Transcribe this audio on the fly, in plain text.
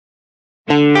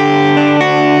Hi,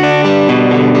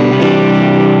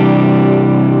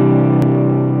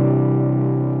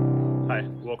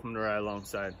 welcome to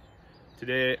RideAlongside.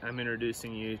 Today I'm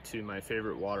introducing you to my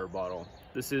favorite water bottle.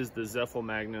 This is the Zefal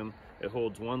Magnum. It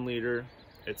holds 1 liter,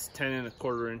 it's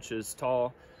 10¼ inches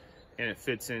tall, and it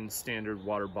fits in standard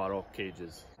water bottle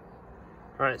cages.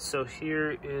 Alright, so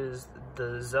here is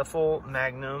the Zefal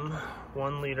Magnum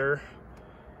 1 liter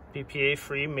BPA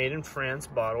free, made in France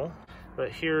bottle. But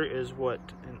here is what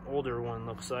an older one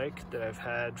looks like that I've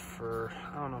had for,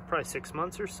 I don't know, probably 6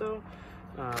 months or so.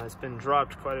 It's been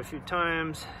dropped quite a few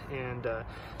times and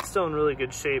still in really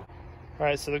good shape. All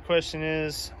right, so the question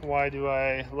is, why do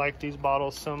I like these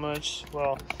bottles so much?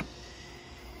 Well,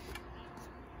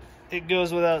 it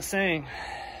goes without saying.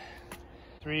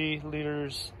 3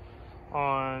 liters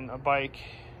on a bike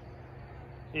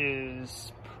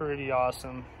is pretty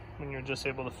awesome when you're just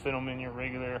able to fit them in your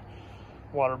regular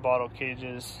water bottle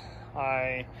cages.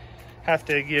 I have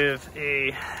to give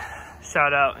a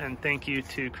shout out and thank you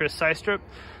to Chris Systrup.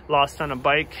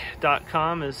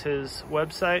 LostOnABike.com is his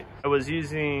website. I was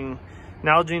using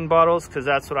Nalgene bottles because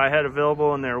that's what I had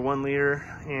available, and they're 1 liter,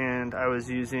 and I was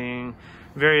using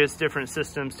various different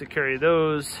systems to carry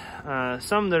those.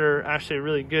 Some that are actually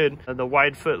really good. The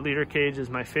Widefoot LiterCage is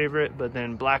my favorite, but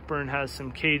then Blackburn has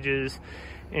some cages,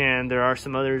 and there are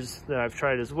some others that I've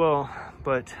tried as well,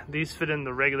 but these fit in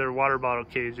the regular water bottle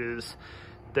cages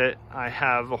that I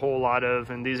have a whole lot of.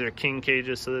 And these are King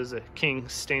cages. So there's a King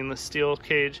stainless steel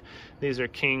cage, these are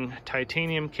King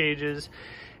titanium cages,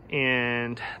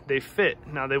 and they fit.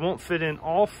 Now they won't fit in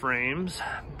all frames,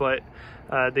 but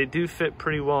they do fit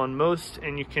pretty well in most,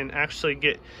 and you can actually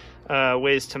get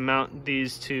ways to mount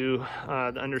these to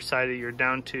the underside of your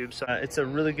down tube. So it's a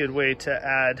really good way to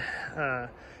add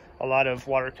a lot of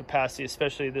water capacity,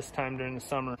 especially this time during the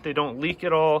summer. They don't leak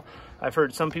at all. I've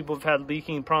heard some people have had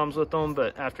leaking problems with them,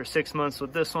 but after 6 months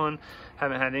with this one,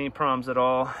 haven't had any problems at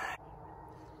all.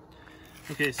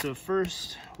 Okay, so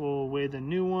first we'll weigh the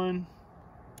new one,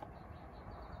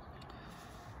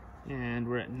 and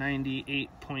we're at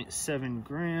 98.7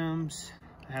 grams.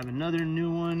 I have another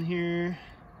new one here.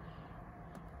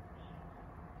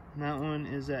 That one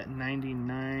is at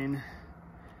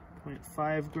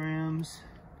 99.5 grams.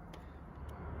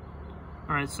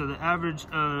 All right, so the average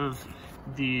of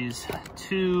these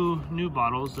 2 new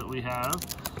bottles that we have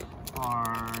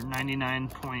are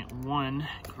 99.1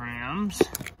 grams.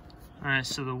 All right,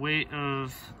 so the weight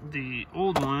of the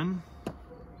old one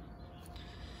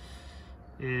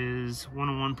is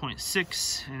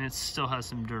 101.6, and it still has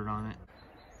some dirt on it.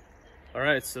 All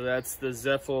right, so that's the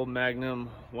Zefal Magnum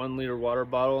 1 liter water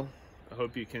bottle. I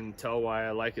hope you can tell why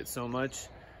I like it so much.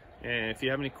 And if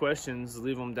you have any questions,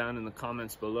 leave them down in the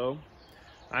comments below.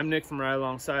 I'm Nick from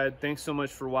RideAlongside. Thanks so much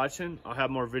for watching. I'll have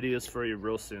more videos for you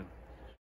real soon.